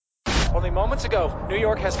Only moments ago, New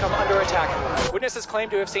York has come under attack. Witnesses claim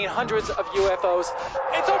to have seen hundreds of UFOs.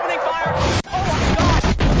 It's opening fire! Oh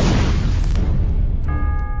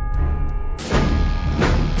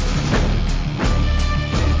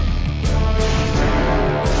my God!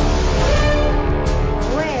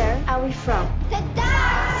 Where are we from? The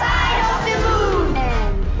dark side of the moon!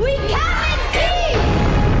 And We come in peace!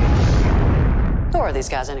 Who are these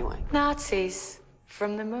guys anyway? Nazis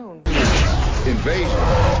from the moon.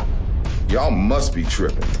 Invasion. Y'all must be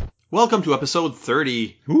tripping. Welcome to episode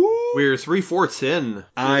 30. Ooh, We're 3/4 in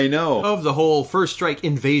I know. of the whole First Strike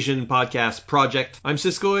Invasion podcast project. I'm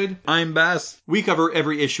Siskoid. I'm Bass. We cover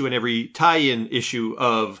every issue and every tie-in issue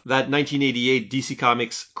of that 1988 DC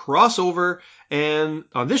Comics crossover. And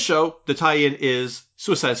on this show, the tie-in is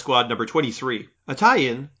Suicide Squad number 23. A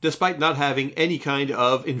tie-in, despite not having any kind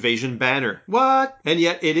of invasion banner. What? And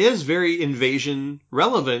yet it is very invasion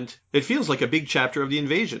relevant. It feels like a big chapter of the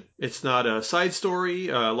invasion. It's not a side story.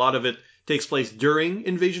 A lot of it takes place during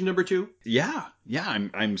invasion number 2. Yeah.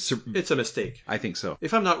 It's a mistake. I think so.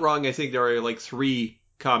 If I'm not wrong, I think there are like 3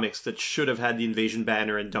 comics that should have had the invasion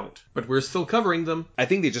banner and don't. But we're still covering them. I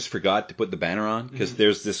think they just forgot to put the banner on because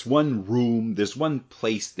there's this one room, there's one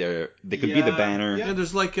place there that could be the banner. Yeah,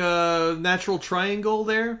 there's like a natural triangle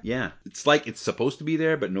there. Yeah. It's like it's supposed to be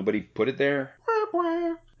there, but nobody put it there.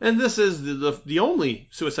 And this is the only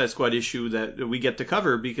Suicide Squad issue that we get to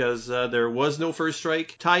cover because there was no First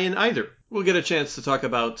Strike tie-in either. We'll get a chance to talk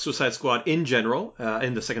about Suicide Squad in general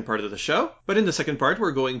in the second part of the show. But in the second part,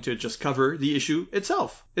 we're going to just cover the issue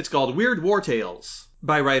itself. It's called Weird War Tales,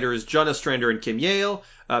 by writers John Ostrander and Kim Yale,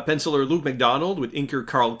 penciler Luke McDonald with inker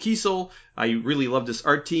Carl Kiesel. I really love this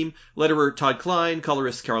art team. Letterer Todd Klein,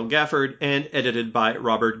 colorist Carol Gafford, and edited by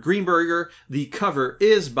Robert Greenberger. The cover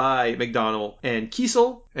is by McDonald and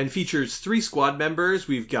Kiesel and features 3 squad members.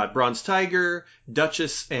 We've got Bronze Tiger,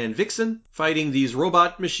 Duchess, and Vixen fighting these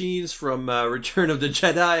robot machines from Return of the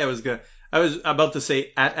Jedi. I was about to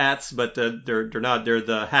say AT-ATs, but they're not. They're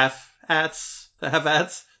the half-ATs.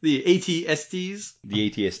 The ATSTs. The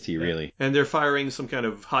ATST, really. And they're firing some kind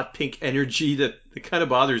of hot pink energy that kind of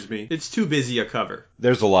bothers me. It's too busy a cover.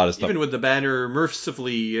 There's a lot of stuff. Even with the banner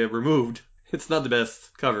mercifully removed, it's not the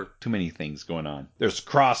best cover. Too many things going on. There's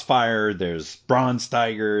crossfire, there's Bronze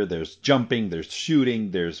Tiger, there's jumping, there's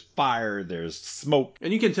shooting, there's fire, there's smoke.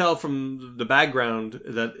 And you can tell from the background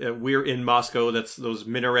that we're in Moscow. That's those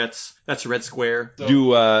minarets. That's Red Square.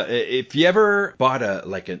 If you ever bought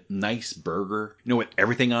a nice burger, with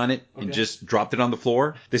everything on it, and just dropped it on the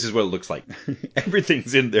floor, this is what it looks like.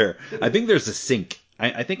 Everything's in there. I think there's a sink.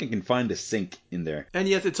 I think I can find a sink in there. And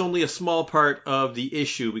yet it's only a small part of the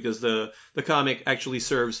issue because the comic actually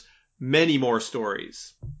serves many more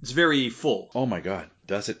stories. It's very full. Oh my God.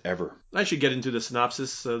 Does it ever? I should get into the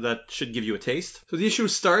synopsis, so that should give you a taste. So the issue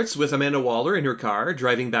starts with Amanda Waller in her car,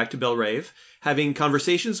 driving back to Belle-Reve, having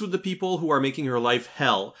conversations with the people who are making her life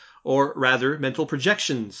hell, or rather mental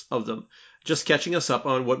projections of them, just catching us up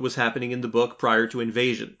on what was happening in the book prior to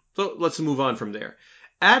invasion. So let's move on from there.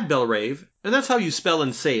 At Belle-Reve, and that's how you spell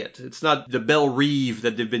and say it. It's not the Belle-Reve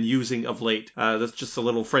that they've been using of late. That's just a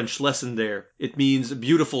little French lesson there. It means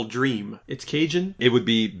beautiful dream. It's Cajun. It would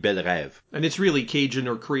be Belle Rêve. And it's really Cajun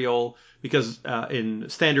or Creole because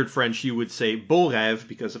in standard French you would say beau rêve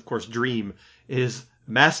because, of course, dream is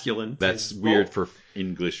masculine. That's weird for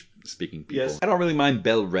English-speaking people. Yes. I don't really mind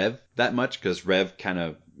Belle Rêve that much because Rêve kind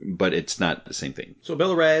of, but it's not the same thing. So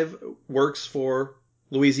Belle-Rêve works for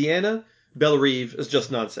Louisiana. Belle-Reve is just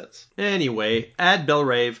nonsense. Anyway, at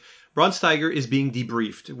Belle-Reve, Bronze Tiger is being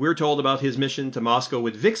debriefed. We're told about his mission to Moscow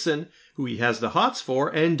with Vixen, who he has the hots for,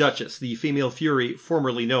 and Duchess, the female fury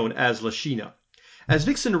formerly known as Lashina. As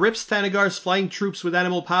Vixen rips Thanagar's flying troops with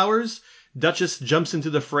animal powers, Duchess jumps into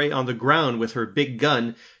the fray on the ground with her big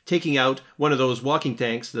gun, taking out one of those walking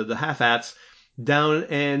tanks, the half-ats, down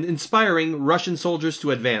and inspiring Russian soldiers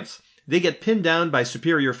to advance. They get pinned down by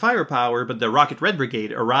superior firepower, but the Rocket Red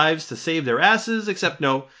Brigade arrives to save their asses, except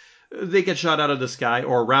no, they get shot out of the sky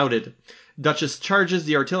or routed. Duchess charges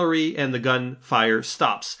the artillery and the gun fire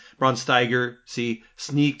stops. Bronze Tiger,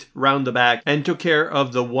 sneaked round the back and took care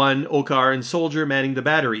of the one Okaran soldier manning the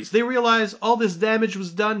batteries. They realize all this damage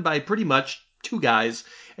was done by pretty much 2 guys,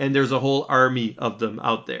 and there's a whole army of them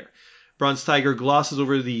out there. Bronze Tiger glosses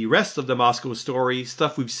over the rest of the Moscow story,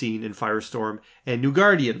 stuff we've seen in Firestorm and New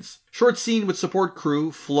Guardians. Short scene with support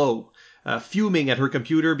crew Flo, fuming at her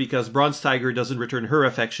computer because Bronze Tiger doesn't return her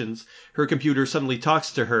affections. Her computer suddenly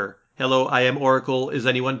talks to her. Hello, I am Oracle. Is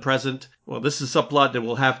anyone present? Well, this is a subplot that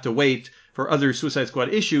will have to wait for other Suicide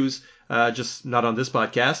Squad issues, just not on this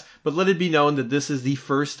podcast, but let it be known that this is the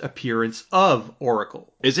first appearance of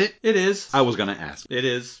Oracle. Is it? It is. I was going to ask. It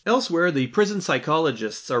is. Elsewhere, the prison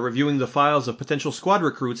psychologists are reviewing the files of potential squad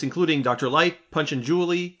recruits, including Dr. Light, Punch and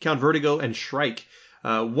Julie, Count Vertigo, and Shrike.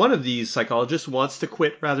 One of these psychologists wants to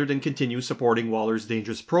quit rather than continue supporting Waller's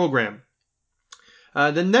dangerous program.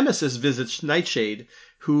 The Nemesis visits Nightshade,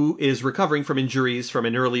 who is recovering from injuries from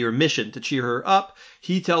an earlier mission. To cheer her up,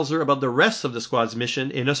 he tells her about the rest of the squad's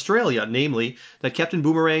mission in Australia, namely that Captain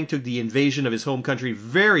Boomerang took the invasion of his home country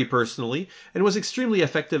very personally and was extremely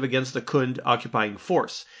effective against the Khund occupying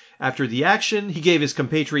force. After the action, he gave his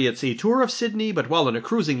compatriots a tour of Sydney, but while on a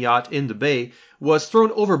cruising yacht in the bay, was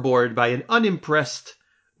thrown overboard by an unimpressed,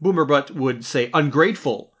 Boomerbutt would say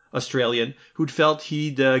ungrateful, Australian who'd felt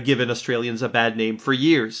he'd given Australians a bad name for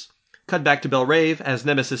years. Cut back to Belrave as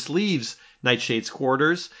Nemesis leaves Nightshade's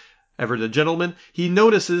quarters. Ever the gentleman, he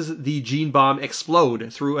notices the gene bomb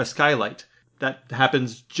explode through a skylight. That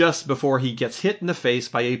happens just before he gets hit in the face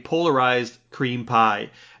by a polarized cream pie,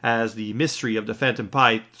 as the mystery of the Phantom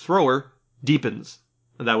Pie thrower deepens.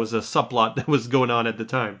 And that was a subplot that was going on at the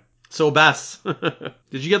time. So, Bass,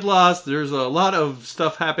 did you get lost? There's a lot of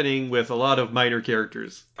stuff happening with a lot of minor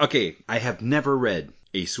characters. Okay, I have never read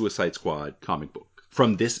a Suicide Squad comic book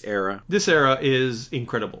from this era. This era is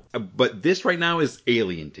incredible. But this right now is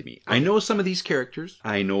alien to me. I know some of these characters.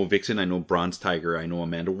 I know Vixen, I know Bronze Tiger, I know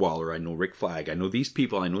Amanda Waller, I know Rick Flag, I know these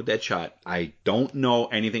people, I know Deadshot. I don't know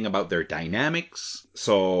anything about their dynamics.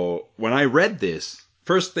 So when I read this,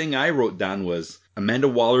 first thing I wrote down was Amanda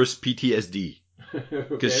Waller's PTSD.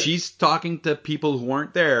 Because she's talking to people who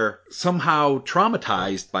aren't there, somehow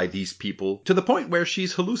traumatized by these people to the point where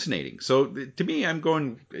she's hallucinating. So to me, I'm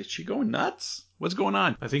going, is she going nuts? What's going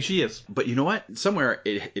on? I think she is. But you know what? Somewhere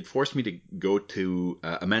it forced me to go to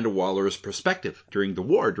Amanda Waller's perspective during the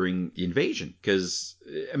war, during the invasion. Because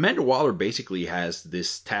Amanda Waller basically has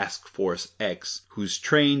this Task Force X who's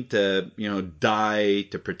trained to, die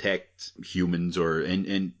to protect humans,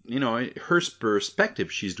 and her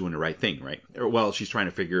perspective, she's doing the right thing, right? Well, she's trying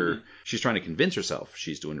to convince herself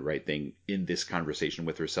she's doing the right thing in this conversation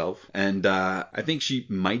with herself. And I think she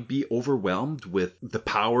might be overwhelmed with the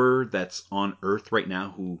power that's on Earth right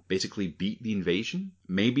now, who basically beat the invasion.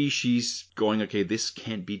 Maybe she's going, okay, this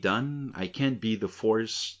can't be done. I can't be the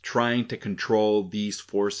force trying to control these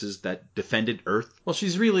forces that defended Earth. Well,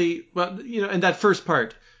 she's really, in that first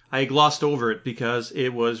part, I glossed over it because it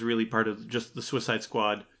was really part of just the Suicide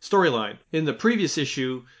Squad storyline. In the previous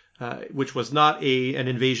issue, which was not an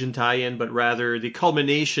invasion tie-in, but rather the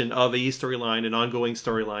culmination of a storyline, an ongoing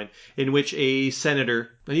storyline, in which a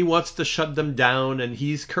senator, and he wants to shut them down, and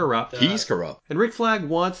he's corrupt. He's corrupt. And Rick Flag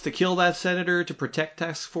wants to kill that senator to protect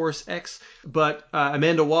Task Force X, but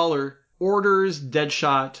Amanda Waller orders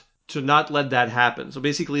Deadshot to not let that happen. So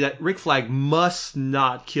basically, that Rick Flag must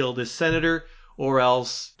not kill this senator, or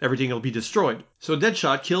else everything will be destroyed. So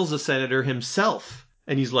Deadshot kills the senator himself,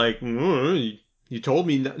 and he's like, you told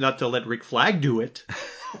me not to let Rick Flag do it.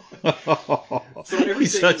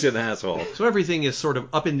 He's such an asshole. So everything is sort of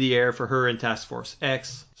up in the air for her and Task Force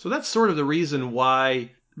X. So that's sort of the reason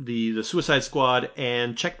why the Suicide Squad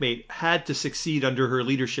and Checkmate had to succeed under her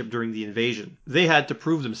leadership during the invasion. They had to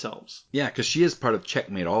prove themselves. Yeah, because she is part of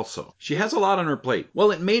Checkmate also. She has a lot on her plate.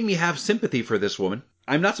 Well, it made me have sympathy for this woman.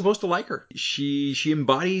 I'm not supposed to like her. She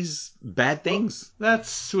embodies bad things. Well, that's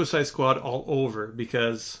Suicide Squad all over,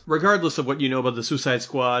 because regardless of what you know about the Suicide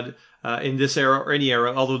Squad in this era or any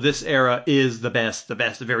era, although this era is the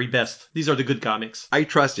very best. These are the good comics. I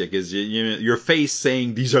trust you, because your face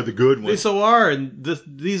saying these are the good ones. They so are, and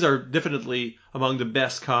these are definitely among the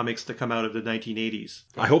best comics to come out of the 1980s.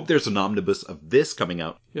 I hope there's an omnibus of this coming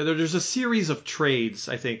out. Yeah, there's a series of trades,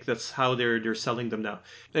 I think. That's how they're selling them now.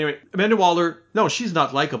 Anyway, Amanda Waller, no, she's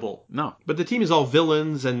not likable. No. But the team is all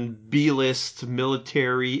villains and B-list,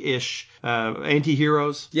 military-ish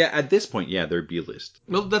anti-heroes. Yeah, at this point, yeah, they're B-list.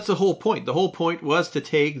 Well, that's the whole point. The whole point was to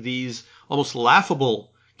take these almost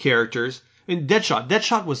laughable characters. And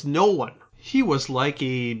Deadshot was no one. He was like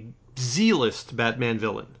a Z-list Batman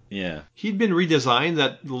villain. Yeah. He'd been redesigned.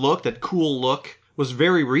 That cool look was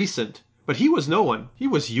very recent. But he was no one. He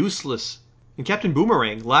was useless. And Captain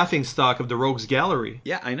Boomerang, laughingstock of the Rogues Gallery.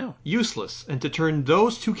 Yeah, I know. Useless. And to turn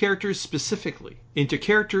those two characters specifically into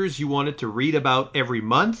characters you wanted to read about every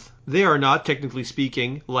month, they are not, technically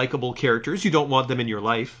speaking, likable characters. You don't want them in your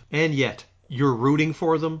life. And yet, you're rooting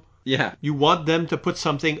for them. Yeah. You want them to put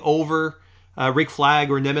something over Rick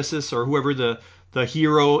Flag or Nemesis or whoever the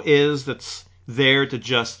hero is that's there to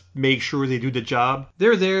just make sure they do the job.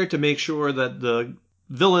 They're there to make sure that the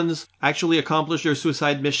villains actually accomplish their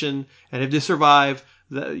suicide mission, and if they survive,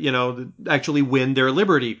 actually win their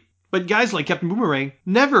liberty. But guys like Captain Boomerang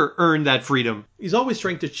never earn that freedom. He's always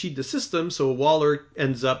trying to cheat the system, so Waller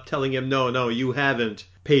ends up telling him, no, you haven't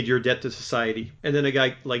paid your debt to society. And then a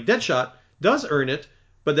guy like Deadshot does earn it,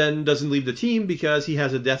 but then doesn't leave the team because he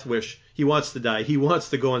has a death wish. He wants to die. He wants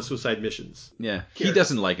to go on suicide missions. Yeah, he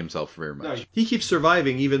doesn't like himself very much. No, he keeps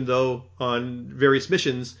surviving even though on various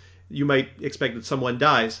missions you might expect that someone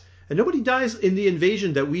dies. And nobody dies in the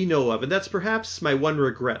invasion that we know of, and that's perhaps my one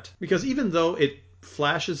regret. Because even though it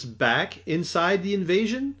flashes back inside the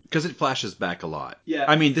invasion, Because it flashes back a lot. Yeah.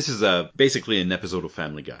 I mean, this is basically an episode of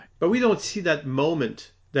Family Guy. but we don't see that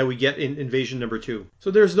moment that we get in Invasion number 2.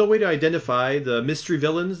 So there's no way to identify the mystery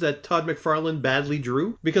villains that Todd McFarlane badly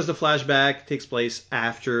drew, because the flashback takes place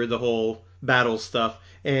after the whole battle stuff,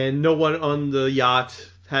 and no one on the yacht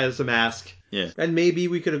has a mask. Yeah. And maybe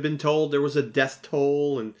we could have been told there was a death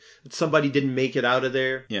toll and that somebody didn't make it out of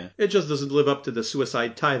there. Yeah. It just doesn't live up to the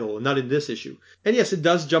suicide title, and not in this issue. And yes, it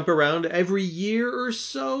does jump around every year or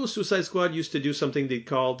so. Suicide Squad used to do something they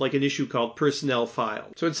called, like an issue called Personnel File.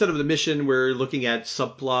 So instead of the mission, we're looking at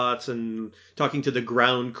subplots and talking to the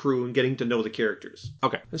ground crew and getting to know the characters.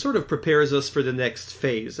 Okay. It sort of prepares us for the next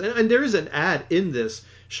phase. And there is an ad in this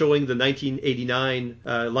showing the 1989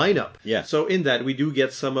 lineup. Yeah. So in that, we do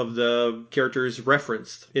get some of the characters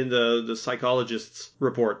referenced in the psychologist's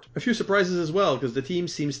report. A few surprises as well, because the team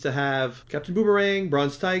seems to have Captain Boomerang,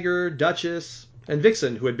 Bronze Tiger, Duchess, and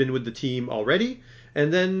Vixen, who had been with the team already.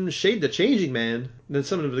 And then Shade the Changing Man. And then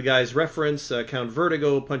some of the guys reference Count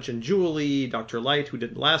Vertigo, Punch and Julie, Dr. Light, who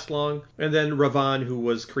didn't last long. And then Ravan, who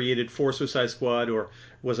was created for Suicide Squad or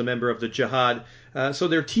was a member of the Jihad. So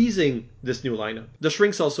they're teasing this new lineup. The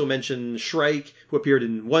Shrinks also mention Shrike, who appeared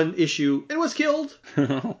in one issue and was killed.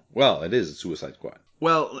 Well, it is a Suicide Squad.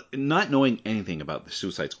 Well, not knowing anything about the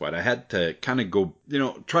Suicide Squad, I had to kind of go,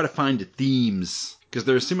 try to find the themes. Because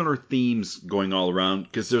there are similar themes going all around,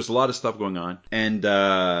 because there's a lot of stuff going on. And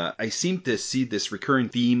I seem to see this recurring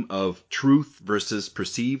theme of truth versus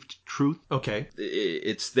perceived truth. Okay.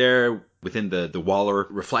 It's there within the Waller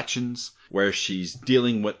reflections, where she's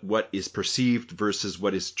dealing with what is perceived versus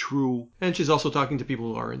what is true. And she's also talking to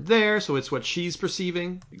people who aren't there, so it's what she's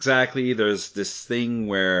perceiving. Exactly. There's this thing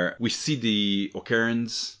where we see the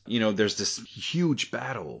Ocarins, there's this huge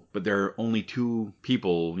battle, but there are only two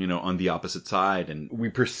people, on the opposite side. And we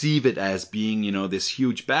perceive it as being, this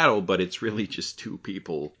huge battle, but it's really just two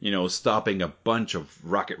people, stopping a bunch of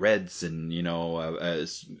Rocket Reds and,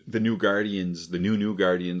 as the New Guardians,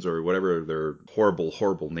 or whatever their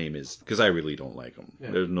horrible name is. Because I really don't like them.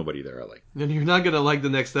 Yeah. There's nobody there I like. Then you're not going to like the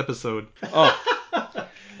next episode. Oh.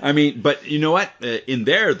 I mean, but you know what? In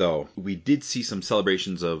there, though, we did see some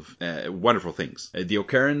celebrations of wonderful things. The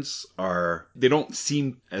Ocarins they don't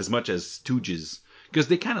seem as much as Stooges, because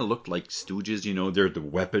they kind of look like Stooges, they're the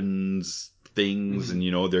weapons things,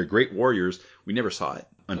 mm-hmm. and, they're great warriors. We never saw it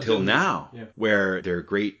until now, yeah. Where their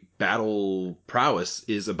great battle prowess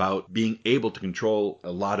is about being able to control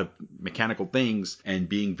a lot of mechanical things and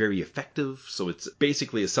being very effective. So it's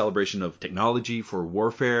basically a celebration of technology for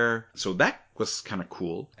warfare. So that was kind of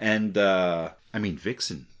cool. And,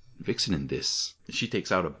 Vixen in this, she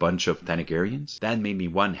takes out a bunch of Thanagarians. That made me,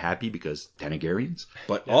 one, happy because Thanagarians.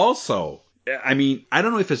 But also, I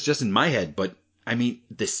don't know if it's just in my head, but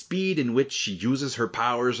the speed in which she uses her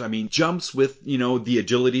powers, jumps with, the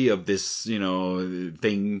agility of this,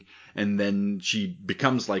 thing. And then she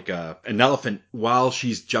becomes like an elephant while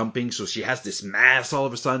she's jumping. So she has this mass all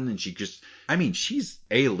of a sudden. And she just, she's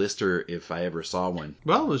A-lister if I ever saw one.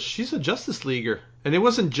 Well, she's a Justice Leaguer. And it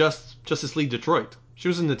wasn't just Justice League Detroit. She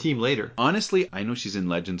was in the team later. Honestly, I know she's in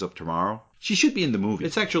Legends of Tomorrow. She should be in the movie.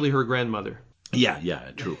 It's actually her grandmother.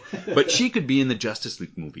 Yeah, true. But she could be in the Justice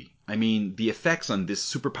League movie. The effects on this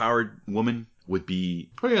superpowered woman would be...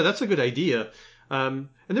 Oh yeah, that's a good idea. And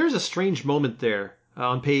there's a strange moment there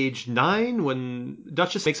on page 9 when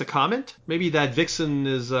Duchess makes a comment. Maybe that Vixen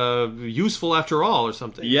is useful after all or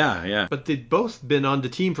something. Yeah. But they'd both been on the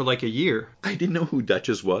team for like a year. I didn't know who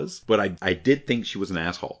Duchess was, but I did think she was an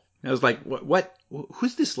asshole. I was like, what?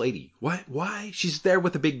 Who's this lady? What? Why? She's there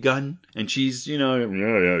with a big gun, and she's,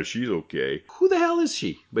 yeah, she's okay. Who the hell is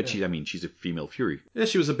she? But she's a female Fury. Yeah,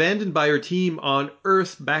 she was abandoned by her team on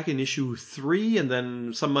Earth back in issue 3, and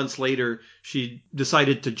then some months later, she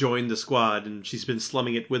decided to join the squad, and she's been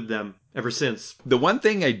slumming it with them ever since. The one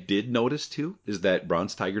thing I did notice, too, is that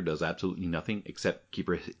Bronze Tiger does absolutely nothing except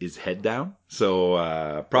keep his head down.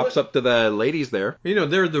 So, props up to the ladies there.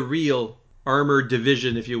 They're the real armored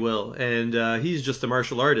division, if you will, and he's just a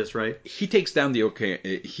martial artist, right? He takes down the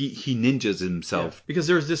he ninjas himself. Because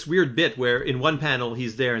there's this weird bit where in one panel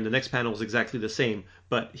he's there and the next panel is exactly the same,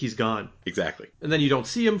 but he's gone. Exactly. And then you don't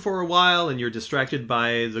see him for a while, and you're distracted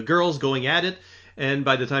by the girls going at it, and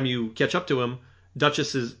by the time you catch up to him,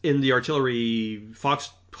 Duchess is in the artillery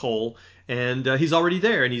foxhole, and he's already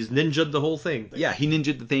there, and he's ninja'd the whole thing. Yeah, he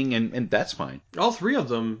ninja'd the thing, and that's fine. All three of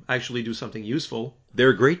them actually do something useful. They're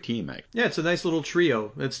a great team, Mike. Yeah, it's a nice little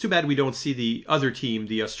trio. It's too bad we don't see the other team,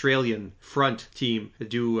 the Australian front team,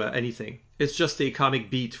 do anything. It's just a comic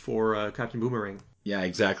beat for Captain Boomerang. Yeah,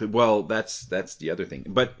 exactly. Well, that's the other thing.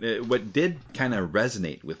 But what did kind of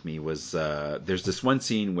resonate with me was there's this one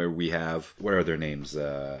scene where we have, what are their names?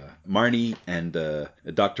 Marnie and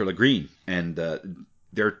Dr. Lagreen. And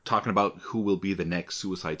they're talking about who will be the next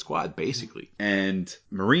Suicide Squad, basically. And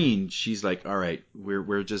Marine, she's like, all right,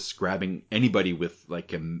 we're just grabbing anybody with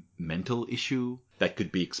like a mental issue that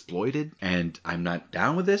could be exploited. And I'm not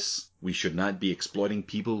down with this. We should not be exploiting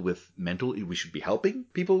people with we should be helping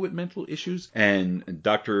people with mental issues. And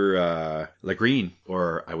Dr. Lagreen,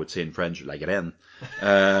 or I would say in French, Lagreen,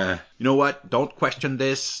 you know what? Don't question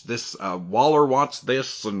this. This Waller wants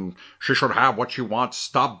this, and she should have what she wants.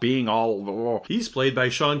 Stop being all... He's played by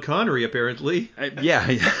Sean Connery, apparently.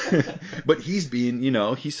 Yeah. But he's being,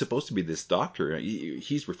 he's supposed to be this doctor.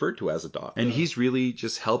 He's referred to as a doctor. And he's really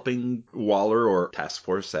just helping Waller or Task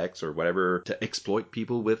Force X or whatever to exploit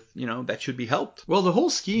people with, that should be helped. Well, the whole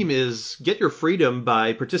scheme is get your freedom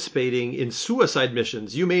by participating in suicide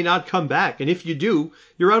missions. You may not come back, and if you do,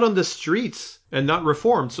 you're out on the streets and not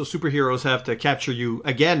reformed, so superheroes have to capture you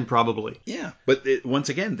again, probably. Yeah, but once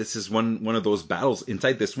again, this is one of those battles.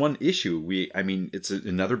 Inside this one issue, it's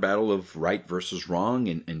another battle of right versus wrong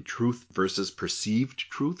and truth versus perceived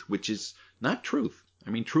truth, which is not truth. I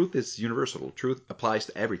mean, truth is universal. Truth applies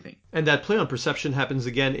to everything. And that play on perception happens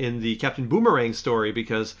again in the Captain Boomerang story,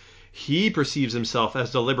 because he perceives himself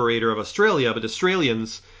as the liberator of Australia, but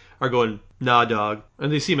Australians are going, nah, dog.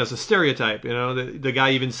 And they see him as a stereotype. The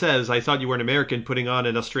guy even says, I thought you were an American, putting on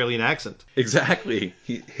an Australian accent. Exactly.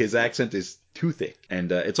 His accent is too thick.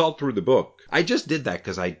 And it's all through the book. I just did that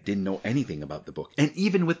because I didn't know anything about the book. And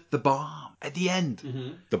even with the bomb at the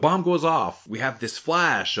end, the bomb goes off. We have this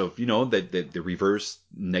flash of, the reverse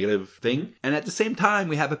negative thing. And at the same time,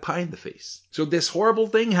 we have a pie in the face. So this horrible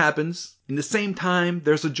thing happens. In the same time,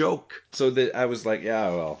 there's a joke. So that I was like, yeah,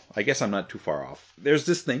 well, I guess I'm not too far off. There's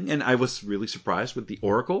this thing, and I was really surprised with the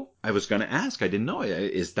Oracle. I was going to ask. I didn't know.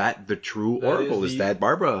 Is that the true Oracle? Is that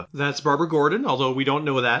Barbara? That's Barbara Gordon, although we don't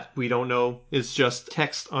know that. We don't know. It's just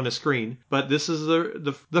text on a screen. But this is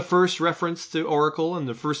the first reference to Oracle and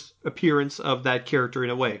the first appearance of that character in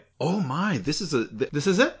a way. Oh my, this is it?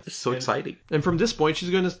 It's so exciting. And from this point,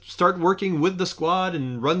 she's going to start working with the squad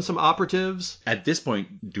and run some operatives. At this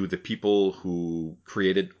point, do the people who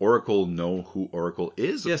created Oracle know who Oracle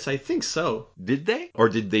is? Yes, I think so. Did they? Or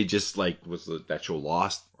did they just, was that show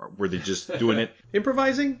lost? Or were they just doing it?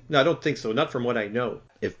 Improvising? No, I don't think so. Not from what I know.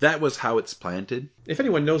 If that was how it's planted. If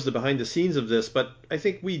anyone knows the behind the scenes of this, but I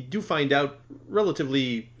think we do find out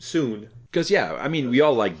relatively soon. Because, we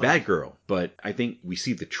all like Batgirl, but I think we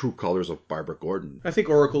see the true colors of Barbara Gordon. I think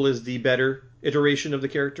Oracle is the better iteration of the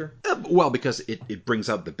character. Well, because it brings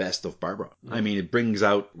out the best of Barbara. I mean, it brings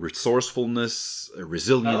out resourcefulness,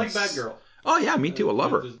 resilience. I like Batgirl. Oh, yeah, me too. I love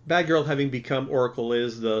her. Batgirl having become Oracle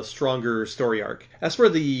is the stronger story arc. As for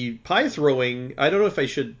the pie throwing, I don't know if I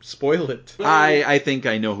should spoil it. I think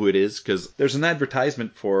I know who it is, because there's an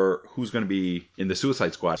advertisement for who's going to be in the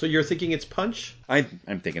Suicide Squad. So you're thinking it's Punch? I'm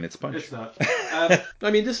thinking it's Punch. It's not.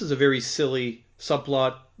 This is a very silly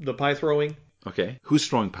subplot, the pie throwing. Okay. Who's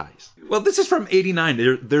throwing pies? Well, this is from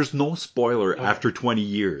 89. There's no spoiler after 20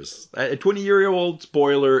 years. A 20-year-old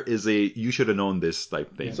spoiler is you should have known this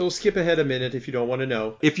type thing. So skip ahead a minute if you don't want to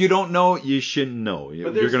know. If you don't know, you shouldn't know.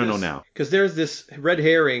 You're going to know now. Because there's this red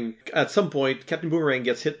herring. At some point, Captain Boomerang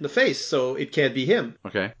gets hit in the face, so it can't be him.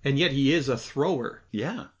 Okay. And yet he is a thrower.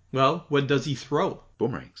 Yeah. Well, what does he throw?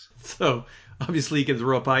 Boomerangs. So, obviously he can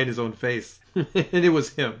throw a pie in his own face. And it was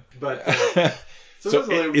him. But... So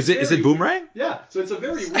is it Boomerang? Yeah. So it's a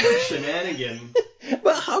very weird shenanigan.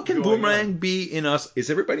 Well, how can Boomerang be in us?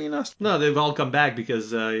 Is everybody in us? No, they've all come back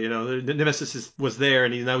because Nemesis was there,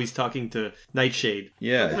 and now he's talking to Nightshade.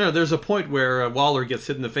 Yeah. There's a point where Waller gets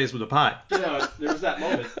hit in the face with a pie. There's that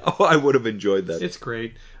moment. Oh, I would have enjoyed that. It's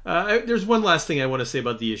great. There's one last thing I want to say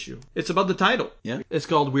about the issue. It's about the title. Yeah. It's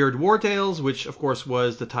called Weird War Tales, which of course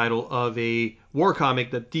was the title of a war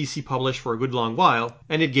comic that DC published for a good long while,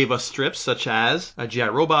 and it gave us strips such as G.I.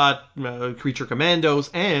 Robot, Creature Commandos,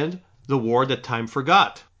 and The War That Time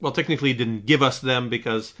Forgot. Well, technically it didn't give us them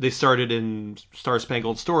because they started in Star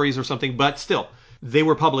Spangled Stories or something, but still. They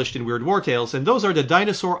were published in Weird War Tales, and those are the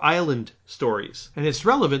Dinosaur Island stories. And it's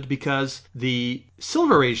relevant because the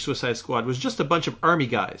Silver Age Suicide Squad was just a bunch of army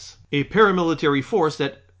guys. A paramilitary force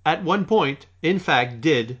that, at one point, in fact,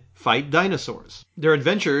 did fight dinosaurs. Their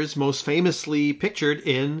adventures most famously pictured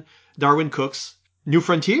in Darwin Cook's New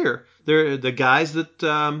Frontier. They're the guys that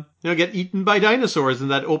get eaten by dinosaurs in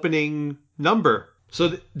that opening number.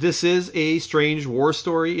 So this is a strange war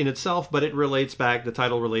story in itself, but it relates back, the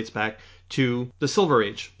title relates back to the Silver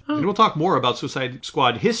Age. And we'll talk more about Suicide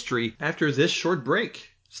Squad history after this short break.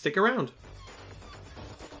 Stick around.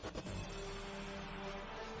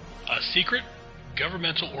 A secret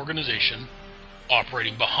governmental organization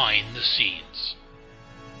operating behind the scenes.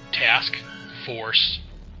 Task Force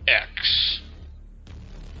X.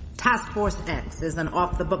 Task Force X is an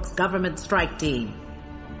off-the-books government strike team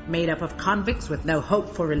made up of convicts with no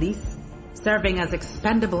hope for release, serving as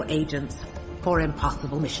expendable agents for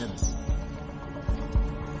impossible missions.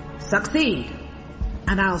 Succeed,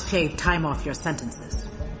 and I'll shave time off your sentences.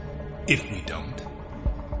 If we don't?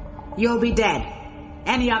 You'll be dead.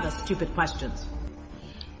 Any other stupid questions?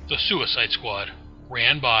 The Suicide Squad,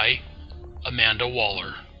 ran by Amanda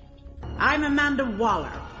Waller. I'm Amanda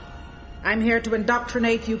Waller. I'm here to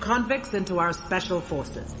indoctrinate you convicts into our special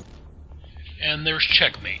forces. And there's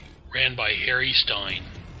Checkmate, ran by Harry Stein.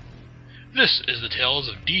 This is the tales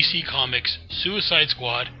of DC Comics, Suicide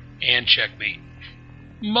Squad, and Checkmate.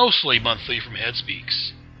 Mostly monthly from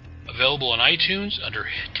Headspeaks. Available on iTunes under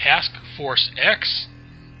Task Force X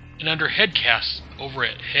and under Headcasts over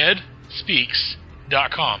at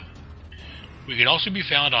headspeaks.com. We can also be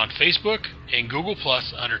found on Facebook and Google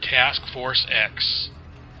Plus under Task Force X.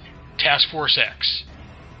 Task Force X.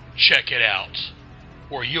 Check it out,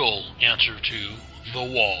 or you'll answer to the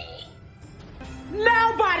wall.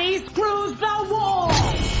 Nobody screws the wall!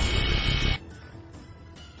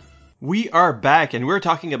 We are back, and we're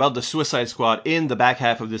talking about the Suicide Squad in the back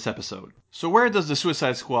half of this episode. So where does the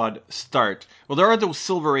Suicide Squad start? Well, there are those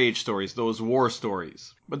Silver Age stories, those war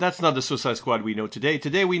stories. But that's not the Suicide Squad we know today.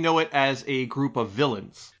 Today we know it as a group of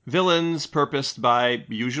villains. Villains purposed by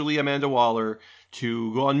usually Amanda Waller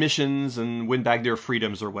to go on missions and win back their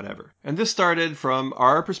freedoms or whatever. And this started from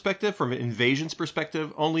our perspective, from Invasion's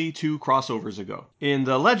perspective, only 2 crossovers ago. In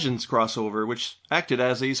the Legends crossover, which acted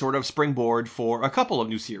as a sort of springboard for a couple of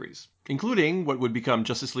new series, including what would become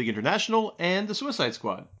Justice League International and the Suicide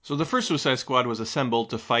Squad. So the first Suicide Squad was assembled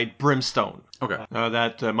to fight Brimstone. Okay.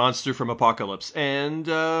 That monster from Apocalypse. And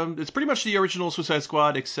it's pretty much the original Suicide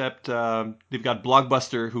Squad, except they've got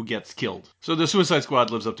Blockbuster who gets killed. So the Suicide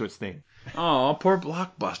Squad lives up to its name. Oh, poor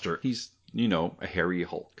Blockbuster. He's, a hairy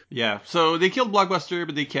Hulk. Yeah, so they killed Blockbuster,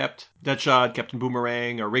 but they kept Deadshot, Captain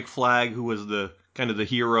Boomerang, or Rick Flag, who was the kind of the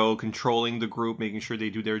hero controlling the group, making sure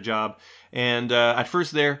they do their job. And at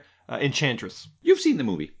first there, Enchantress. You've seen the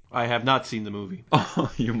movie. I have not seen the movie.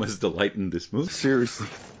 Oh, you must delight in this movie. Seriously,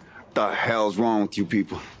 what the hell's wrong with you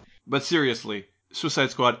people? But seriously,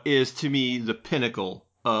 Suicide Squad is, to me, the pinnacle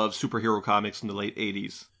of superhero comics in the late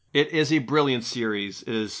 80s. It is a brilliant series.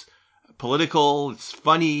 It is political, it's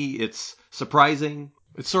funny, it's surprising.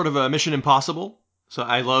 It's sort of a Mission Impossible. So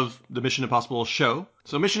I love the Mission Impossible show.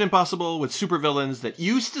 So Mission Impossible with supervillains that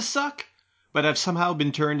used to suck, but have somehow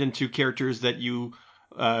been turned into characters that you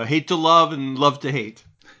hate to love and love to hate.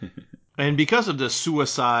 And because of the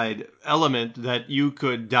suicide element that you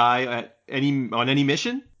could die on any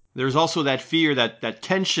mission, there's also that fear, that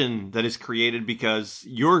tension that is created because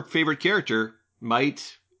your favorite character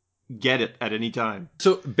might get it at any time.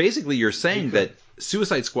 So basically you're saying that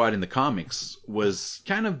Suicide Squad in the comics was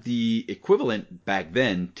kind of the equivalent back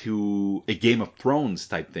then to a Game of Thrones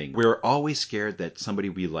type thing. We're always scared that somebody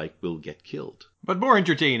we like will get killed. But more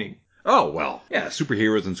entertaining. Oh, well, yeah,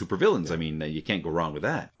 superheroes and supervillains. I mean, you can't go wrong with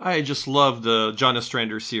that. I just love the John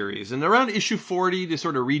Ostrander series. And around issue 40, they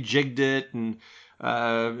sort of rejigged it, and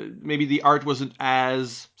maybe the art wasn't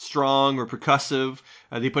as strong or percussive.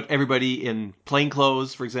 They put everybody in plain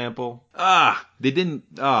clothes, for example. They didn't.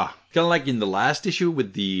 Kind of like in the last issue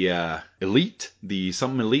with the Elite,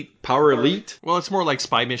 Power Elite. Well, it's more like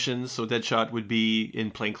spy missions, so Deadshot would be in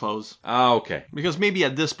plain clothes. Okay. Because maybe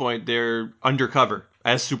at this point they're undercover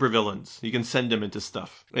as supervillains. You can send them into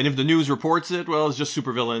stuff. And if the news reports it, well, it's just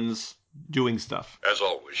supervillains doing stuff. As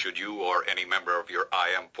always, should you or any member of your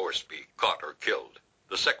IM force be caught or killed,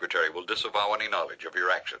 the Secretary will disavow any knowledge of your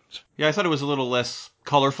actions. Yeah, I thought it was a little less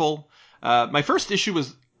colorful. My first issue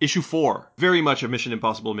was issue 4. Very much a Mission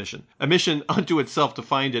Impossible mission. A mission unto itself to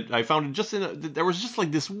find it. I found it just there was just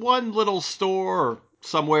like this one little store or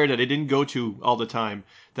somewhere that I didn't go to all the time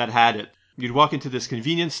that had it. You'd walk into this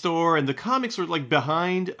convenience store and the comics were like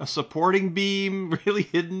behind a supporting beam, really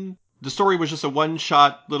hidden. The story was just a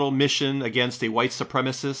one-shot little mission against a white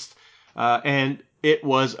supremacist, and it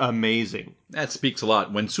was amazing. That speaks a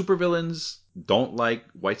lot. When supervillains don't like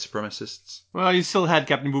white supremacists. Well, you still had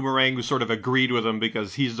Captain Boomerang who sort of agreed with him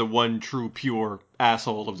because he's the one true pure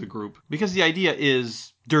asshole of the group. Because the idea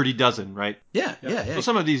is Dirty Dozen, right? Yeah. So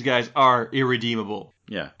some of these guys are irredeemable.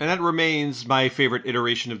 Yeah. And that remains my favorite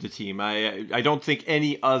iteration of the team. I don't think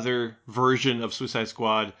any other version of Suicide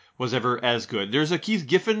Squad was ever as good. There's a Keith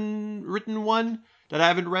Giffen written one that I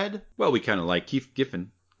haven't read. Well, we kind of like Keith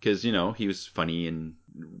Giffen because, you know, he was funny and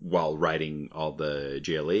while writing all the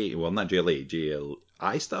JLA, well, not JLA,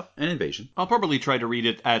 JLI stuff and Invasion. I'll probably try to read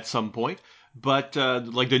it at some point, but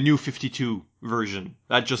like the New 52 version,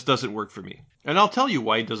 that just doesn't work for me. And I'll tell you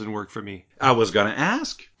why it doesn't work for me. I was gonna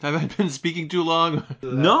ask. Have I been speaking too long?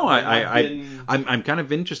 No, I'm kind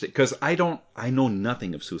of interested because I know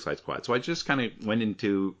nothing of Suicide Squad, so I just kind of went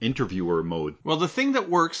into interviewer mode. Well, the thing that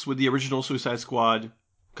works with the original Suicide Squad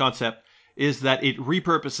concept is that it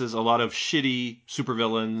repurposes a lot of shitty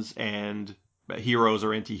supervillains and heroes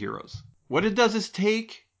or anti-heroes. What it does is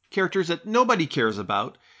take characters that nobody cares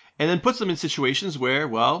about and then puts them in situations where,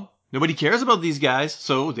 well, nobody cares about these guys,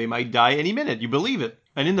 so they might die any minute. You believe it.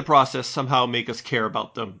 And in the process, somehow make us care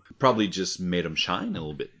about them. Probably just made them shine a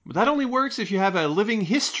little bit. But that only works if you have a living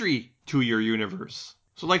history to your universe.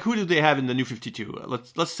 So like, who do they have in the New 52?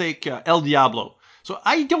 Let's take El Diablo. So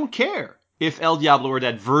I don't care if El Diablo or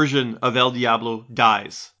that version of El Diablo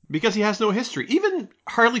dies, because he has no history. Even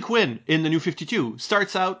Harley Quinn in the New 52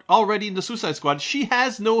 starts out already in the Suicide Squad. She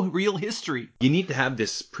has no real history. You need to have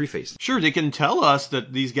this preface. Sure, they can tell us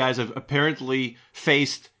that these guys have apparently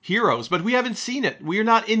faced heroes, but we haven't seen it. We're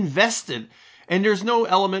not invested. And there's no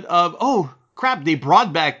element of, oh, crap, they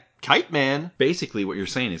brought back Kite Man. Basically, what you're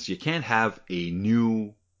saying is you can't have a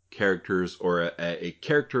new characters or a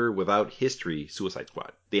character without history Suicide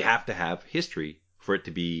Squad. They have to have history for it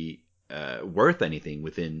to be worth anything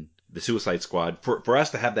within the Suicide Squad, for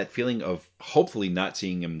us to have that feeling of hopefully not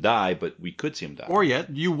seeing him die, but we could see him die. Or yet,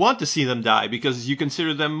 you want to see them die because you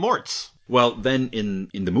consider them morts. Well, then in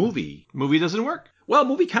the movie... Movie doesn't work. Well,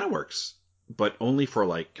 movie kind of works, but only for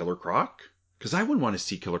like Killer Croc, because I wouldn't want to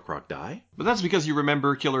see Killer Croc die. But that's because you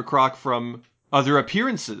remember Killer Croc from other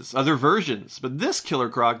appearances, other versions. But this Killer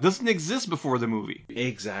Croc doesn't exist before the movie.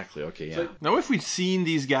 Exactly. Okay, yeah. So, now, if we'd seen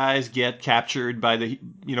these guys get captured by the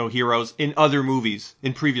heroes in other movies,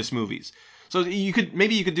 in previous movies, so you could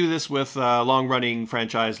do this with a long-running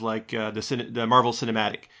franchise like the Marvel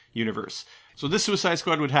Cinematic Universe. So this Suicide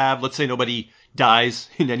Squad would have, let's say nobody dies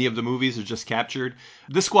in any of the movies or just captured.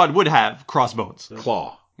 This squad would have Crossbones,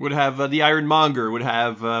 Claw, would have the Ironmonger, would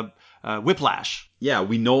have Whiplash. Yeah,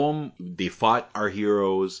 we know them. They fought our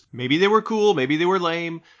heroes. Maybe they were cool. Maybe they were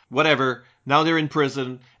lame. Whatever. Now they're in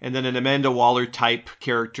prison, and then an Amanda Waller type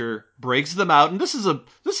character breaks them out. And this is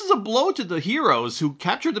a blow to the heroes who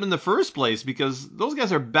captured them in the first place, because those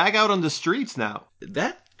guys are back out on the streets now.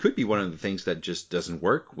 That could be one of the things that just doesn't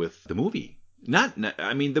work with the movie.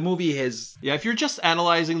 I mean, the movie has... Yeah, if you're just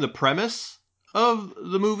analyzing the premise of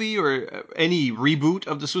the movie or any reboot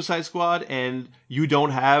of the Suicide Squad and you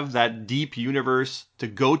don't have that deep universe to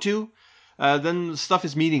go to, then stuff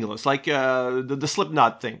is meaningless. Like the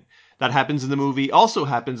Slipknot thing that happens in the movie also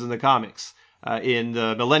happens in the comics in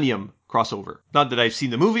the Millennium crossover. Not that I've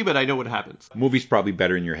seen the movie, but I know what happens. Movie's probably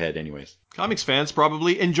better in your head anyways. Comics fans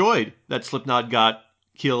probably enjoyed that Slipknot got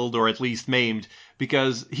killed or at least maimed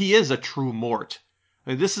because he is a true Mort.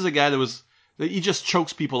 I mean, this is a guy he just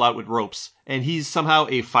chokes people out with ropes, and he's somehow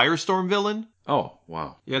a Firestorm villain. Oh,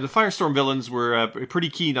 wow. Yeah, the Firestorm villains were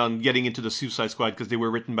pretty keen on getting into the Suicide Squad because they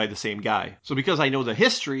were written by the same guy. So because I know the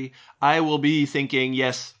history, I will be thinking,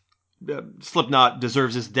 yes, Slipknot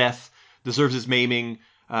deserves his death, deserves his maiming.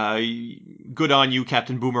 Good on you,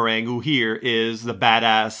 Captain Boomerang, who here is the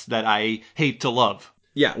badass that I hate to love.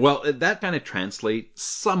 Yeah, well, that kind of translates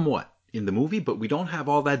somewhat in the movie, but we don't have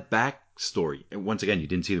all that backstory. And once again, you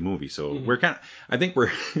didn't see the movie, so we're kind of... I think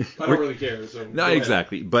we're... I don't really care. So no,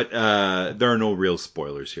 exactly. But there are no real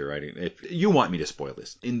spoilers here, right? If you want me to spoil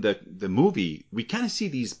this. In the movie, we kind of see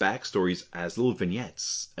these backstories as little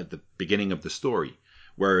vignettes at the beginning of the story,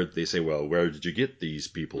 where they say, well, where did you get these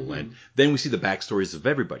people? Mm-hmm. And then we see the backstories of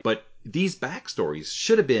everybody. But these backstories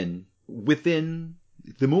should have been within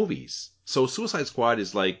the movies. So Suicide Squad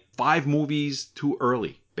is like 5 movies too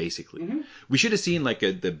early, basically. Mm-hmm. We should have seen like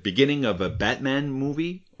the beginning of a Batman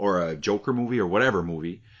movie or a Joker movie or whatever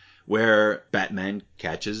movie where Batman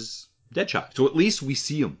catches Deadshot. So at least we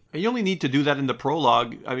see him. And you only need to do that in the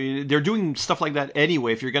prologue. I mean, they're doing stuff like that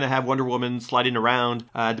anyway. If you're going to have Wonder Woman sliding around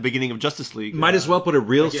at the beginning of Justice League. Might as well put a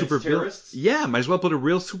real against supervillain. terrorists? Yeah, might as well put a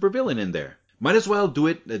real supervillain in there. Might as well do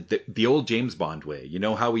it the old James Bond way. You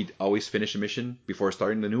know how we always finish a mission before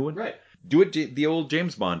starting the new one? Right. Do it the old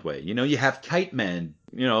James Bond way. You know, you have Kite Man,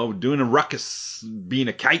 doing a ruckus, being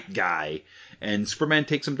a kite guy, and Superman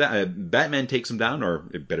takes him down, Batman takes him down, or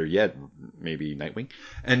better yet, maybe Nightwing,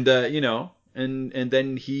 and and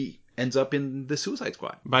then he ends up in the Suicide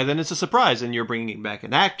Squad. By then it's a surprise, and you're bringing back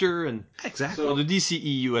an actor, and exactly. So the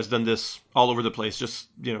DCEU has done this all over the place, just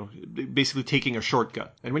basically taking a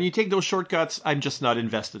shortcut. And when you take those shortcuts, I'm just not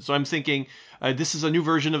invested. So I'm thinking this is a new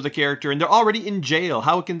version of the character, and they're already in jail.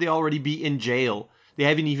 How can they already be in jail? They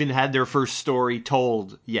haven't even had their first story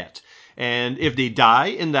told yet. And if they die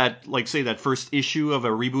in that, like say that first issue of a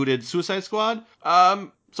rebooted Suicide Squad,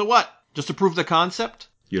 so what? Just to prove the concept?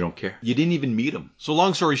 You don't care. You didn't even meet him. So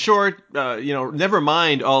long story short, never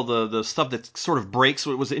mind all the stuff that sort of breaks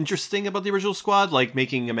what was interesting about the original Squad, like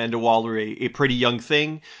making Amanda Waller a pretty young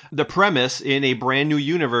thing. The premise in a brand new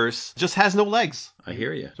universe just has no legs. I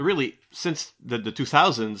hear you. So really, since the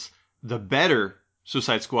 2000s, the better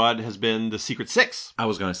Suicide Squad has been the Secret Six. I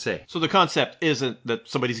was going to say. So the concept isn't that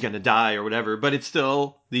somebody's going to die or whatever, but it's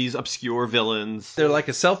still these obscure villains. They're like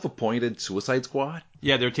a self-appointed Suicide Squad.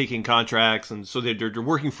 Yeah, they're taking contracts, and so they're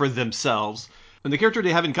working for themselves. And the character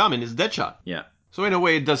they have in common is Deadshot. Yeah. So in a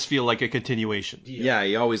way, it does feel like a continuation. Yeah,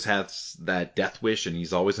 he always has that death wish, and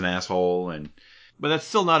he's always an asshole, But that's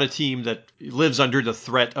still not a team that lives under the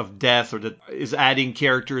threat of death or that is adding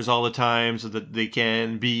characters all the time so that they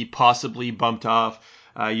can be possibly bumped off.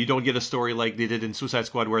 You don't get a story like they did in Suicide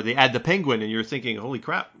Squad where they add the Penguin and you're thinking, holy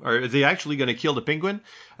crap, are they actually going to kill the Penguin?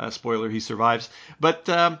 Spoiler, he survives. But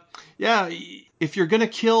if you're going to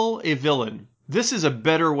kill a villain, this is a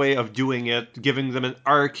better way of doing it, giving them an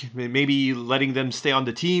arc, maybe letting them stay on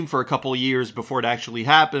the team for a couple of years before it actually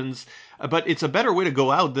happens. But it's a better way to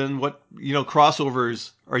go out than what,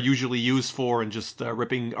 crossovers are usually used for and just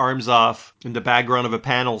ripping arms off in the background of a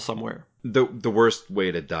panel somewhere. The worst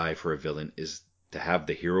way to die for a villain is to have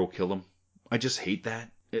the hero kill him. I just hate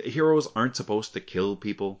that. Heroes aren't supposed to kill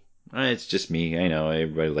people. It's just me. I know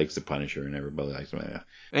everybody likes the Punisher and everybody likes him.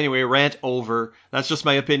 Anyway, rant over. That's just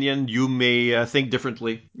my opinion. You may think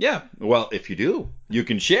differently. Yeah. Well, if you do, you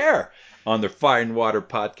can share on the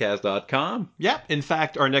fireandwaterpodcast.com. Yeah. In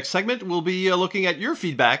fact, our next segment will be looking at your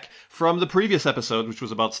feedback from the previous episode, which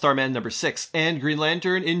was about Starman number 6 and Green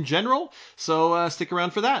Lantern in general. So stick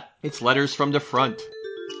around for that. It's Letters from the Front.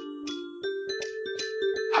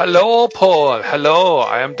 Hello, Paul. Hello.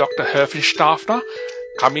 I am Dr. Herfenstaffner.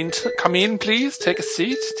 Come in, please. Take a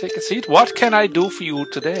seat. What can I do for you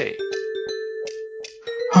today?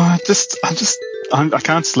 I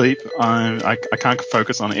can't sleep. I can't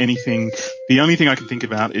focus on anything. The only thing I can think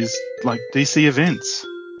about is like DC events.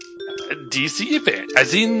 DC event,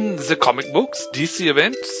 as in the comic books. DC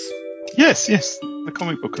events. Yes, the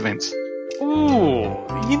comic book events. Ooh,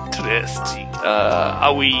 interesting.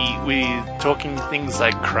 Are we talking things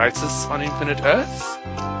like Crisis on Infinite Earths?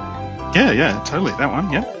 Yeah, totally. That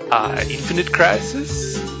one, yeah. Infinite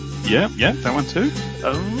Crisis? Yeah, that one too.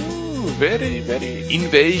 Oh, very, very.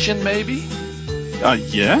 Invasion, maybe?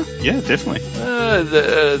 Yeah, definitely.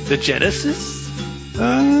 The Genesis?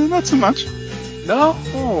 Not so much. No?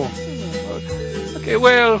 Oh. Okay,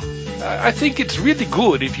 well, I think it's really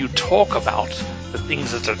good if you talk about the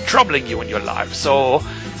things that are troubling you in your life. So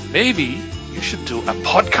maybe you should do a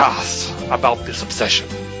podcast about this obsession.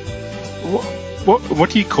 What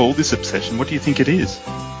do you call this obsession? What do you think it is?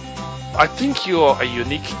 I think you're a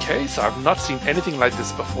unique case. I've not seen anything like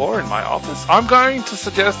this before in my office. I'm going to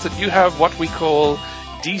suggest that you have what we call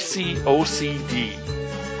DC OCD.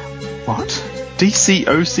 What? DC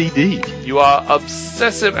OCD? You are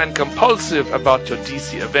obsessive and compulsive about your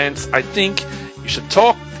DC events. I think you should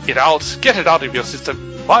talk it out, get it out of your system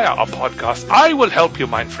via a podcast. I will help you,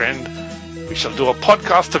 my friend. We shall do a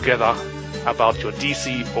podcast together about your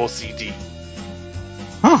DC OCD.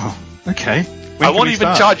 Oh, okay. I won't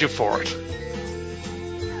even charge you for it.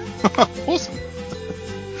 Awesome.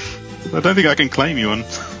 I don't think I can claim you on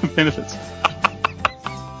benefits.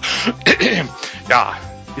 Yeah,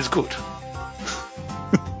 it's good.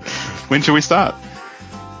 When shall we start?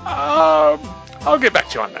 I'll get back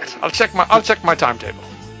to you on that. I'll check my timetable.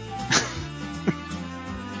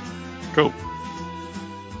 Cool.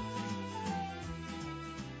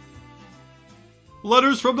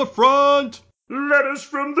 Letters from the front! Letters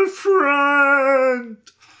from the front!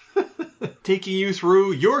 Taking you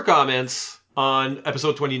through your comments on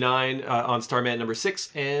episode 29 on Starman number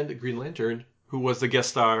 6 and Green Lantern who was the guest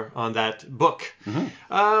star on that book.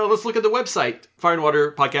 Let's look at the website,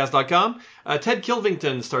 fireandwaterpodcast.com. Ted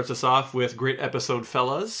Kilvington starts us off with great episode,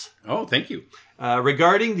 fellas. Oh, thank you.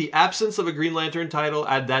 Regarding the absence of a Green Lantern title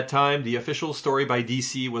at that time, the official story by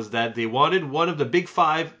DC was that they wanted one of the big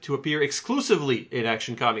five to appear exclusively in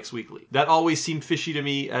Action Comics Weekly. That always seemed fishy to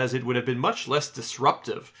me, as it would have been much less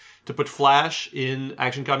disruptive to put Flash in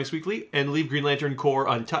Action Comics Weekly and leave Green Lantern Corps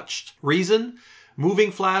untouched. Reason?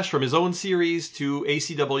 Moving Flash from his own series to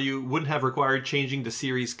ACW wouldn't have required changing the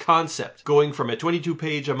series concept. Going from a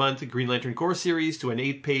 22-page-a-month Green Lantern Corps series to an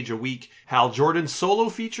 8-page-a-week Hal Jordan solo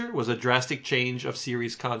feature was a drastic change of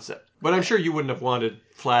series concept. But I'm sure you wouldn't have wanted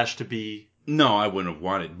Flash to be... No, I wouldn't have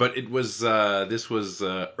wanted. But it was this was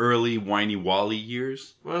early Whiny Wally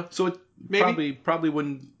years. Well, so it maybe. probably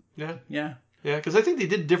wouldn't... Yeah. Yeah. Yeah, because I think they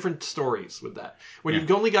did different stories with that. When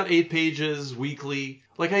you've only got 8 pages weekly,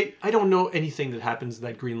 like I don't know anything that happens in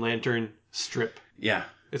that Green Lantern strip. Yeah,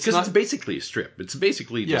 it's basically a strip. It's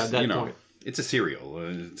basically just point. It's a serial.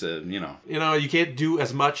 It's a you can't do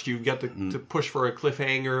as much. You've got to push for a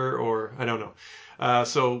cliffhanger, or I don't know.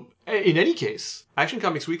 So in any case, Action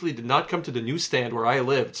Comics Weekly did not come to the newsstand where I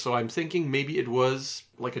lived. So I'm thinking maybe it was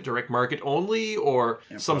like a direct market only, or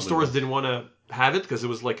some stores didn't want to have it because it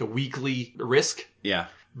was like a weekly risk. Yeah.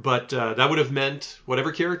 But that would have meant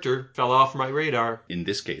whatever character fell off my radar. In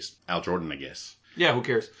this case, Al Jordan, I guess. Yeah, who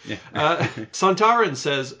cares? Yeah. Santaran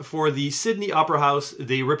says, for the Sydney Opera House,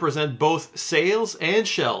 they represent both sails and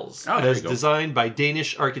shells, as designed by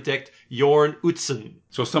Danish architect Jorn Utzon.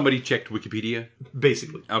 So somebody checked Wikipedia?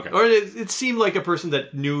 Basically. Okay. Or it seemed like a person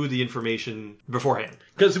that knew the information beforehand.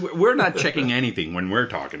 Because we're not checking anything when we're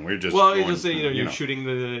talking. We're just you're just saying, you're shooting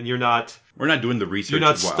and you're not... We're not doing the research. You're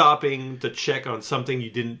not stopping to check on something you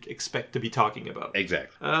didn't expect to be talking about.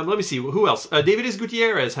 Exactly. Let me see. Who else? David S.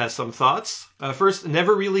 Gutierrez has some thoughts. First,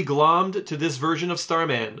 never really glommed to this version of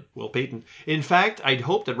Starman. Will Payton. In fact, I'd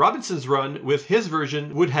hoped that Robinson's run with his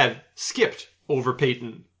version would have skipped over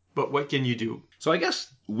Payton. But what can you do? So I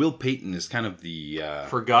guess Will Payton is kind of the...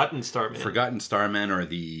 Forgotten Starman. Forgotten Starman, or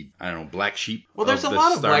the, black sheep. Well, there's a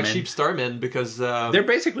lot of black sheep Starmen because... they're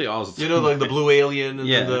basically all... like the blue alien and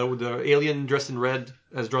then the alien dressed in red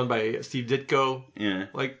as drawn by Steve Ditko. Yeah.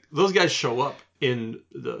 Like, those guys show up in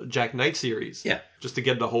the Jack Knight series. Yeah. Just to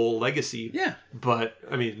get the whole legacy. Yeah. But,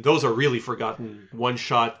 those are really forgotten,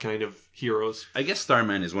 one-shot kind of heroes. I guess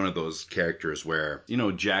Starman is one of those characters where,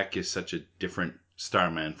 Jack is such a different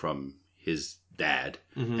Starman from his dad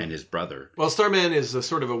and his brother. Well, Starman is a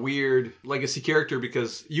sort of a weird legacy character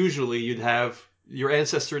because usually you'd have your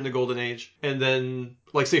ancestor in the Golden Age and then,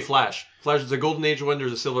 like, say, Flash. Flash is a Golden Age one,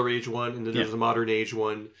 there's a Silver Age one, and then there's a Modern Age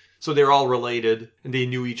one. So they're all related and they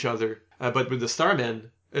knew each other. But with the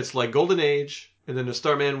Starmen, it's like Golden Age, and then the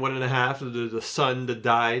Starman 1.5, the son that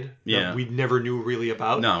died, that we never knew really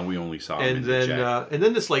about. No, we only saw him and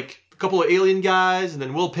then it's like a couple of alien guys, and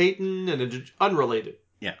then Will Payton, and then unrelated.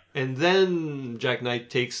 Yeah. And then Jack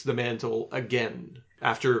Knight takes the mantle again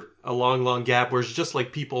after a long, long gap where it's just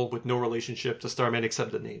like people with no relationship to Starman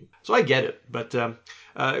except the name. So I get it, but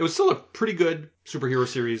it was still a pretty good superhero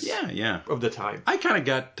series of the time. I kind of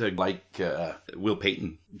got to like Will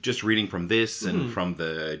Payton just reading from this and from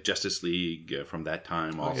the Justice League from that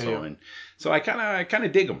time also. And so I kind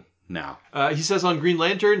of dig him now. He says on Green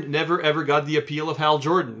Lantern, never ever got the appeal of Hal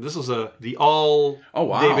Jordan. This was the all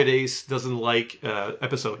David Ace doesn't like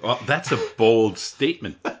episode. Well, that's a bold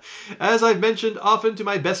statement. As I've mentioned often to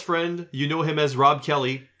my best friend, you know him as Rob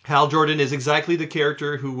Kelly, Hal Jordan is exactly the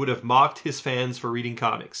character who would have mocked his fans for reading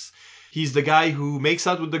comics. He's the guy who makes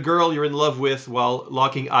out with the girl you're in love with while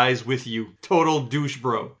locking eyes with you. Total douche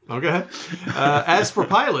bro. Okay? As for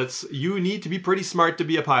pilots, you need to be pretty smart to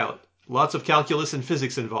be a pilot. Lots of calculus and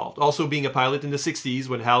physics involved. Also, being a pilot in the 60s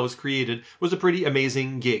when HAL was created was a pretty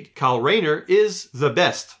amazing gig. Kyle Rayner is the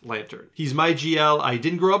best Lantern. He's my GL. I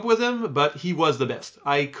didn't grow up with him, but he was the best.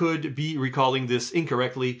 I could be recalling this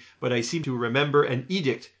incorrectly, but I seem to remember an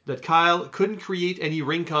edict that Kyle couldn't create any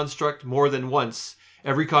ring construct more than once.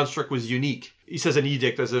 Every construct was unique. He says an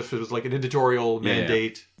edict as if it was like an editorial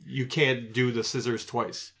mandate. Yeah. You can't do the scissors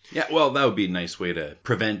twice. Yeah, well, that would be a nice way to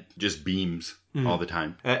prevent just beams all the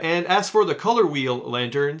time. And as for the color wheel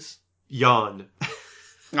lanterns, yawn.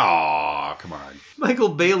 Aw, come on. Michael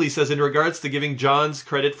Bailey says in regards to giving Johns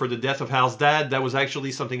credit for the death of Hal's dad, that was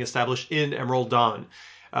actually something established in Emerald Dawn.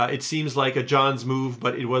 It seems like a Johns move,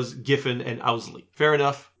 but it was Giffen and Owsley. Fair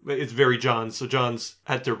enough. It's very Johns, so Johns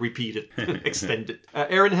had to repeat it, extend it.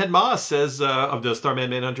 Aaron Hedmas says of the Starman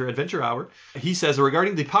Manhunter Adventure Hour, he says,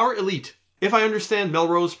 regarding the Power Elite, If I understand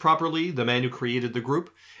Melrose properly, the man who created the group,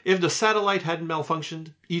 if the satellite hadn't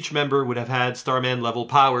malfunctioned, each member would have had Starman-level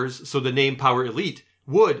powers, so the name Power Elite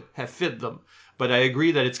would have fit them. But I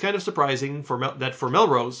agree that it's kind of surprising for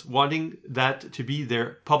Melrose, wanting that to be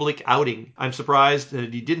their public outing. I'm surprised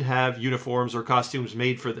that he didn't have uniforms or costumes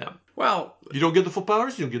made for them. Well, you don't get the full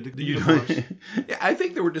powers, you don't get the uniforms. Yeah, I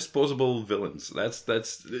think they were disposable villains.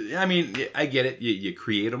 That's. I mean, I get it. You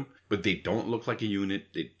create them, but they don't look like a unit.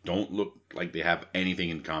 They don't look like they have anything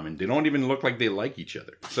in common. They don't even look like they like each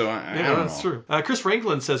other. So I don't know. That's true. Chris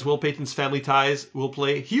Franklin says Will Payton's family ties will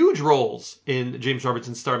play huge roles in James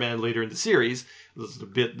Robertson's Starman later in the series. This is the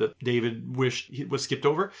bit that David wished was skipped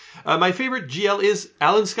over. My favorite GL is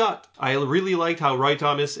Alan Scott. I really liked how Roy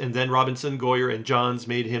Thomas and then Robinson, Goyer, and Johns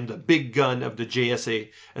made him the big gun of the JSA,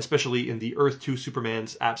 especially in the Earth 2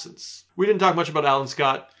 Superman's absence. We didn't talk much about Alan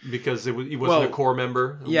Scott because he wasn't a core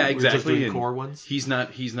member. Yeah, we exactly. Were just doing core ones. He's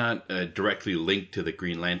not directly linked to the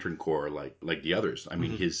Green Lantern Corps like the others. I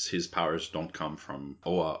mean, his powers don't come from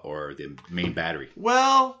Oa or the main battery.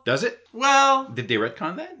 Well, does it? Well, did they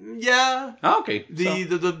retcon that? Yeah. Oh, okay.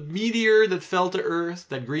 The meteor that fell to Earth,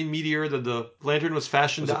 that green meteor that the Lantern was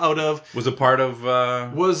fashioned out of, was a part of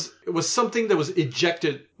was something that was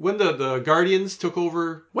ejected when the Guardians took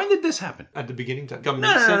over. When did this happen? At the beginning.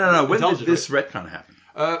 No. When did this retcon happen?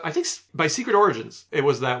 I think by Secret Origins it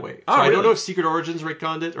was that way. Oh, so really? I don't know if Secret Origins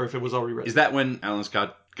retconned it or if it was already retconned. Is that when Alan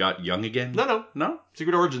Scott got young again? No.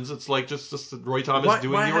 Secret Origins. It's like just Roy Thomas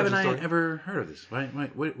doing the origin story. Why haven't I ever heard of this? Why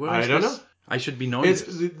I don't know. I should be knowing this.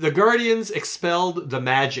 The Guardians expelled the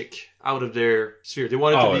magic out of their sphere. They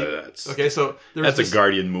wanted to be... Okay, so... That's a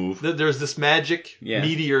Guardian move. There's this magic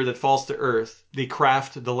meteor that falls to Earth. They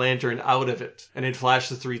craft the Lantern out of it. And it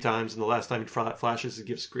flashes 3 times, and the last time it flashes, it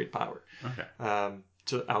gives great power. Okay.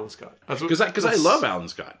 To Alan Scott. Because I love Alan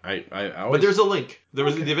Scott. I always... But there's a link. They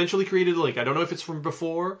eventually created a link. I don't know if it's from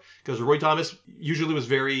before, because Roy Thomas usually was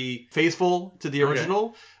very faithful to the original.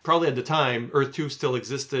 Okay. Probably at the time, Earth 2 still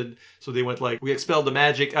existed, so they went like, we expelled the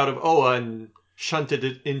magic out of Oa and shunted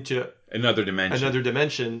it into another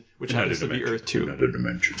dimension, which happens to be Earth 2. Another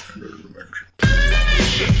dimension.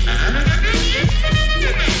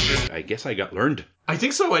 I guess I got learned. I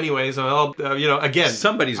think so anyways. Again,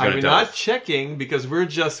 somebody's going to tell us. Not checking because we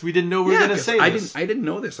didn't know we were going to say this. I didn't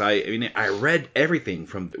know this. I read everything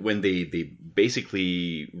from when they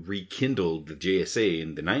basically rekindled the JSA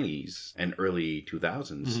in the 90s and early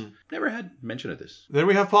 2000s. Mm-hmm. Never had mention of this. Then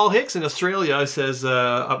we have Paul Hicks in Australia says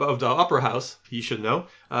of the Opera House, he should know,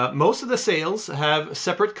 most of the sales have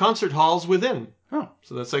separate concert halls within. Oh.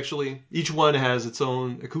 So that's actually, each one has its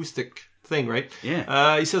own acoustic thing, right?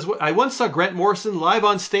 Yeah. He says, I once saw Grant Morrison live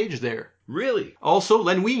on stage there. Really? Also,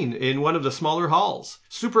 Len Wein in one of the smaller halls.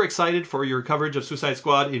 Super excited for your coverage of Suicide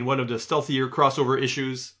Squad in one of the stealthier crossover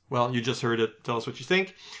issues. Well, you just heard it. Tell us what you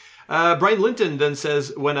think. Brian Linton then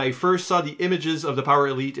says, when I first saw the images of the Power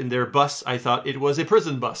Elite in their bus, I thought it was a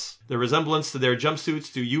prison bus. The resemblance to their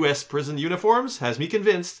jumpsuits to U.S. prison uniforms has me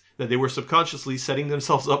convinced that they were subconsciously setting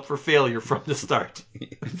themselves up for failure from the start.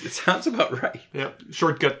 It sounds about right. Yeah,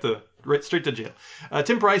 shortcut right straight to jail.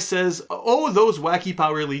 Tim Price says, oh, those wacky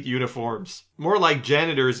Power Elite uniforms. More like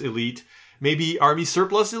Janitor's Elite. Maybe Army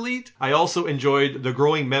Surplus Elite? I also enjoyed the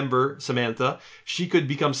growing member, Samantha. She could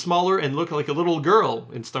become smaller and look like a little girl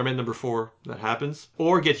in Starman number 4. That happens.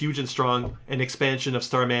 Or get huge and strong, an expansion of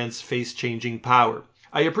Starman's face-changing power.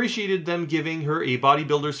 I appreciated them giving her a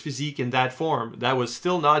bodybuilder's physique in that form. That was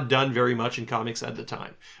still not done very much in comics at the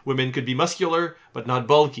time. Women could be muscular, but not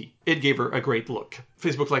bulky. It gave her a great look.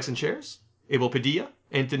 Facebook likes and shares. Abel Padilla,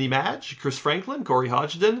 Anthony Madge, Chris Franklin, Corey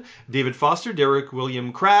Hodgson, David Foster, Derek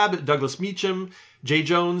William Crabb, Douglas Meacham, Jay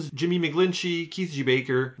Jones, Jimmy McGlinchey, Keith G.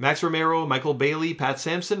 Baker, Max Romero, Michael Bailey, Pat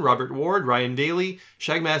Sampson, Robert Ward, Ryan Daly,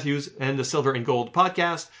 Shag Matthews, and the Silver and Gold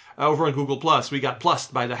podcast. Over on Google+, we got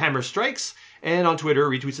plussed by the Hammer Strikes. And on Twitter,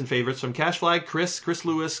 retweets and favorites from Cashflag, Chris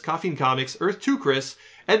Lewis, Coffee and Comics, Earth2 Chris,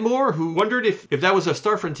 and more, who wondered if that was a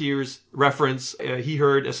Star Frontiers reference he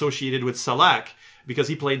heard associated with Salak, because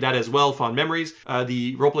he played that as well, Fond Memories.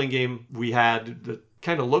 The role-playing game we had that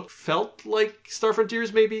kind of felt like Star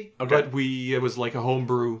Frontiers maybe, okay. But it was like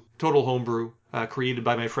a total homebrew, created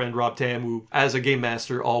by my friend Rob Tam, who, as a game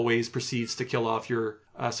master, always proceeds to kill off your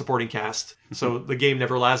supporting cast. So the game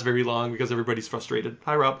never lasts very long because everybody's frustrated.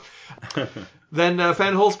 Hi, Rob. Then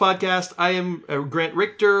Fan Holes Podcast. I am Grant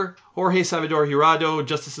Richter, Jorge Salvador Hirado,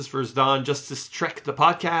 Justices First Dawn, Justice Trek the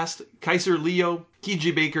Podcast, Kaiser Leo, Keith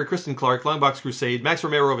G. Baker, Kristen Clark, Longbox Crusade, Max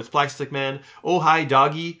Romero of It's Plastic Man, Oh Hi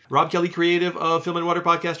Doggy, Rob Kelly Creative of Film and Water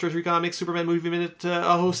Podcast, Treasury Comics, Superman Movie Minute, a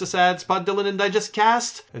host of Sad, Spot Dylan and Digest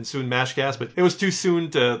Cast, and soon Mashcast, but it was too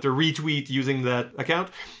soon to retweet using that account.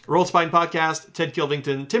 Roll Spine Podcast, Ted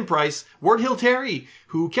Kilvington, Tim Price, Ward Hill Terry,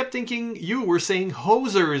 who kept thinking you were saying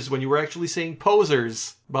hosers when you were actually saying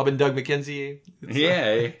posers. Bob and Doug McKenzie.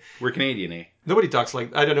 We're Canadian, eh? Nobody talks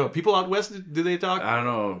like, I don't know, people out west, do they talk? I don't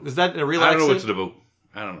know. Is that a real I accent? don't know what's it about.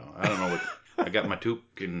 I don't know what. I got my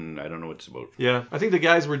toque and I don't know what it's about. Yeah, I think the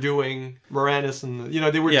guys were doing Moranis and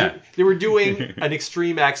they were doing an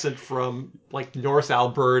extreme accent from like North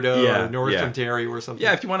Alberta or North Ontario or something.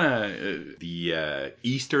 Yeah, if you want the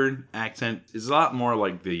Eastern accent is a lot more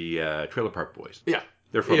like the Trailer Park Boys. Yeah,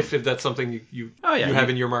 they're from. If that's something you have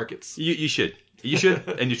in your markets, you should. You should,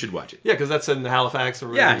 and you should watch it. Yeah, because that's in Halifax.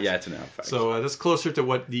 Or yeah, it's in Halifax. So that's closer to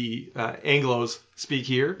what the Anglos speak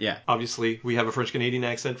here. Yeah. Obviously, we have a French-Canadian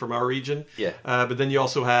accent from our region. Yeah. But then you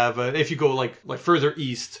also have, if you go like further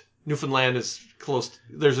east, Newfoundland is close.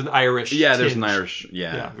 There's an Irish there's an tinge. Irish.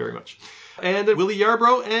 Yeah, very much. And Willie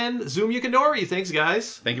Yarbrough and Zoom Yukinori. Thanks,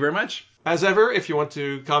 guys. Thank you very much. As ever, if you want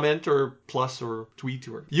to comment or plus or tweet,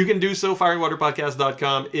 you can do so.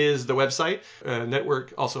 fireandwaterpodcast.com is the website.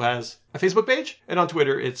 Network also has a Facebook page, and on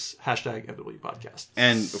Twitter, it's #FWPodcast.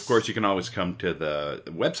 And, of course, you can always come to the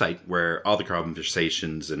website where all the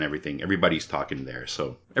conversations and everything, everybody's talking there.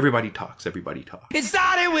 So, everybody talks. It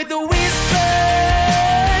started with a whisper,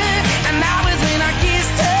 and that was when I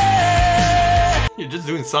kissed her. You're just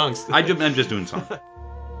doing songs. I'm just doing songs.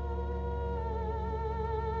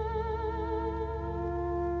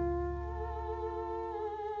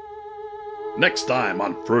 Next time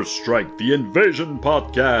on First Strike, the Invasion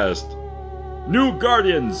Podcast. New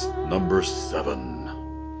Guardians, number 7.